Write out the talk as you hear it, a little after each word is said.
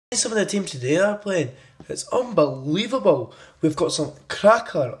Some of the teams today are playing. It's unbelievable. We've got some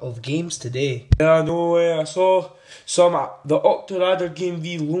cracker of games today. Yeah, I know. I saw some the Auchterarder game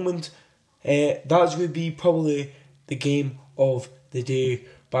v Lomond. That's going to be probably the game of the day.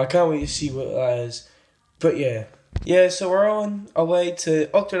 But I can't wait to see what that is. But yeah. So we're on our way to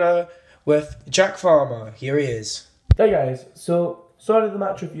Auchterarder with Jack Farmer. Here he is. Hey guys, so sorry the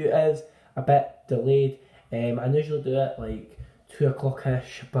match review is a bit delayed. I usually do it like 2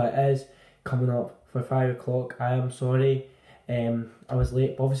 o'clock-ish, but it is coming up for 5 o'clock. I am sorry, I was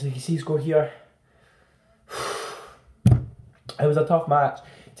late, but obviously you can see score here. It was a tough match,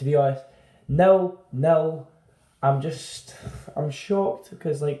 to be honest. 0-0. I'm shocked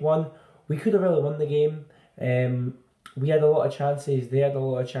because, like, we could have really won the game. We had a lot of chances, they had a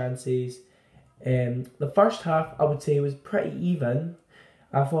lot of chances. The first half, I would say, was pretty even.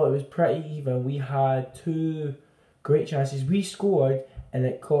 I thought it was pretty even. We had 2 great chances. We scored and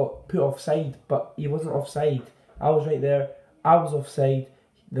it got put offside, but he wasn't offside. I was right there. I was offside.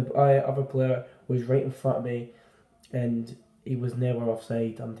 The other player was right in front of me and he was never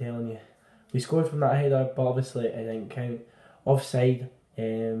offside, I'm telling you. We scored from that header, but obviously it didn't count. Offside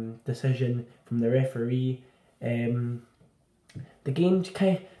decision from the referee. The game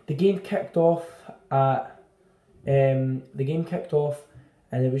kicked off and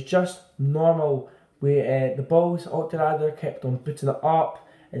it was just normal. The balls, Auchterarder kept on putting it up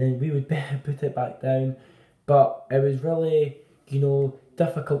and then we would put it back down. But it was really,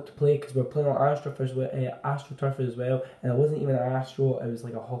 difficult to play because we were playing on AstroTurf as well, and it wasn't even an Astro, it was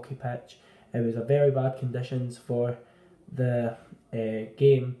like a hockey pitch. It was a very bad conditions for the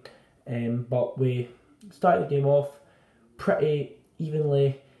game, but we started the game off pretty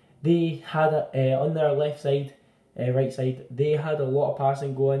evenly. They had on their left side, right side, they had a lot of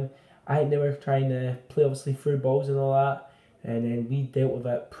passing going. I think they were trying to play obviously through balls and all that, and then we dealt with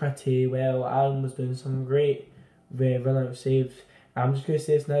it pretty well. Alan was doing some great run out saves. I'm just going to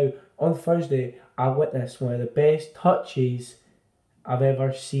say this now. On Thursday, I witnessed one of the best touches I've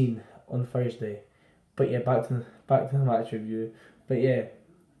ever seen on Thursday. But yeah, back to the match review. But yeah,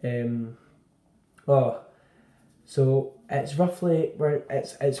 so it's roughly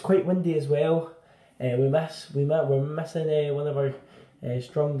it's quite windy as well. We're missing one of our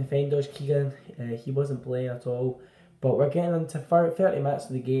strong defenders, Keegan. He wasn't playing at all. But we're getting into 30 minutes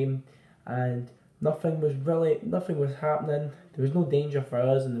of the game, and nothing was happening. There was no danger for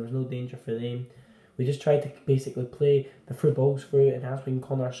us, and there was no danger for them. We just tried to basically play the through balls through, and that's when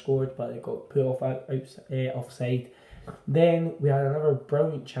Connor scored, but it got put off offside. Then we had another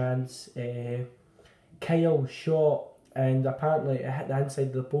brilliant chance. Kyle shot, and apparently it hit the inside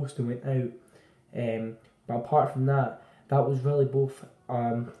of the post and went out. But apart from that, that was really both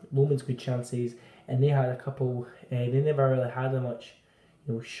Lomond's good chances, and they had a couple. They never really had much,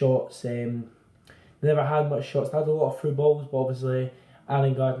 shots. They never had much shots. They had a lot of through balls, but obviously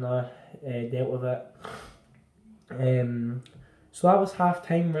Aaron Gardner dealt with it. So that was half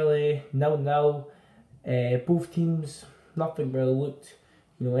time, really 0-0. Both teams, nothing really looked,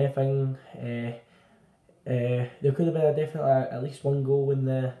 anything. There could have been definitely at least one goal in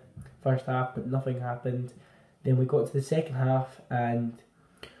the first half, but nothing happened. Then we got to the second half, and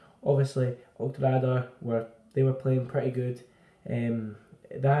obviously Auchterarder were playing pretty good. They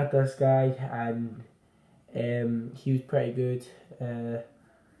had this guy, and he was pretty good.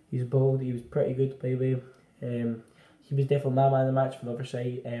 He's bold. He was pretty good, baby. He was definitely my man of the match for the other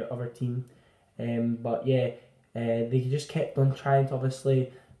side, other team. But yeah, they just kept on trying to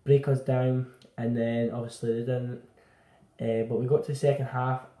obviously break us down, and then obviously they didn't. But we got to the second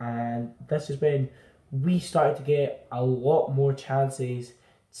half, and this is when we started to get a lot more chances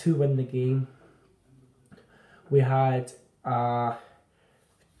to win the game. We had a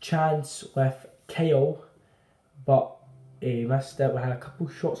chance with Kyle, but he missed it. We had a couple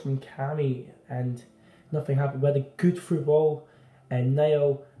shots from Cammy and nothing happened. We had a good through ball and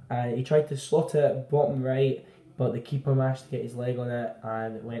Niall, and he tried to slot it bottom right, but the keeper managed to get his leg on it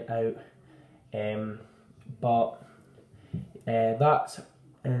and it went out. And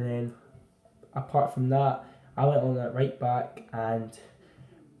then apart from that, I went on at right back, and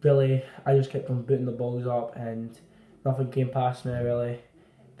really I just kept on booting the balls up and nothing came past me really.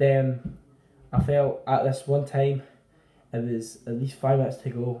 Then I felt at this one time it was at least 5 minutes to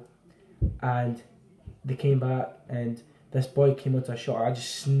go, and they came back, and this boy came onto a shot. I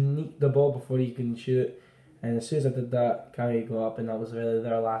just sneaked the ball before he can shoot, and as soon as I did that, Cammy got up, and that was really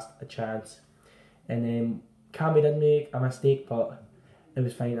their last chance. And then Cammy did make a mistake, but it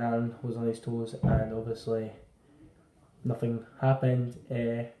was fine. Aaron was on his toes, and obviously nothing happened.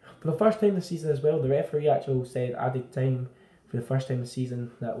 For the first time this season as well, the referee actually said added time for the first time this season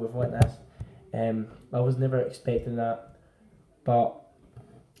that we've won this. I was never expecting that, but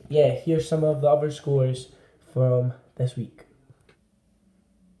yeah, here's some of the other scores from this week.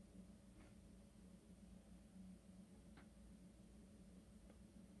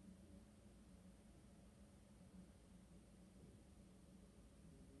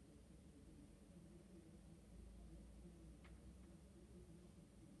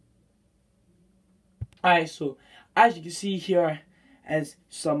 Alright, so as you can see here is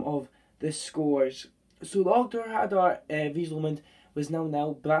some of the scores. So the Auchterarder vs Lomond was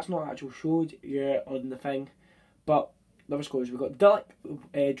 0-0, but that's not actually showed here on the thing. But the other scores, we've got Dulwich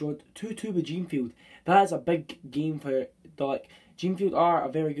drawn 2-2 with Dreamfield. That is a big game for Dulwich. Dreamfield are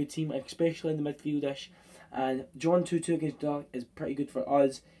a very good team, especially in the midfieldish. And drawn 2-2 against Dulwich is pretty good for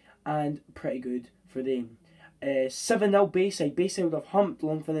us and pretty good for them. 7-0 Bayside. Bayside would have humped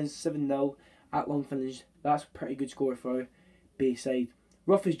Longfinish 7-0 at Longfinish. That's a pretty good score for Bayside.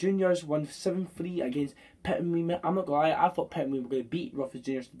 Ruffus Juniors won 7-3 against Pittenweem. I'm not gonna lie, I thought Pittenweem were going to beat Ruffus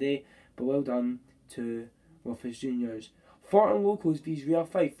Juniors today, but well done to Ruffus Juniors. Fortin Locals vs Real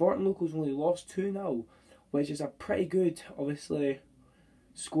 5. Fortin Locals only lost 2-0, which is a pretty good, obviously,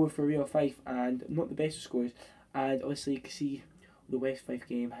 score for Real 5, and not the best of scores. And obviously, you can see the West 5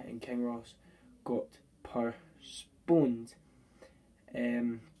 game in King Ross got postponed.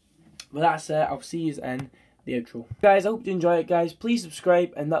 But that's it. I'll see you in the outro. Guys, I hope you enjoy it, guys. Please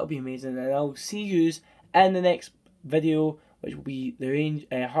subscribe, and that'll be amazing. And I'll see you in the next video, which will be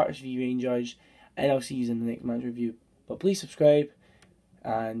the Hearts v Rangers. And I'll see you in the next match review. But please subscribe,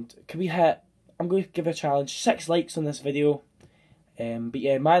 and can we hit? I'm going to give a challenge: 6 likes on this video. But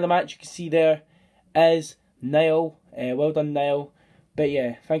yeah, man of the match you can see there is Niall. Well done, Niall. But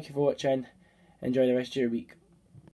yeah, thank you for watching. Enjoy the rest of your week.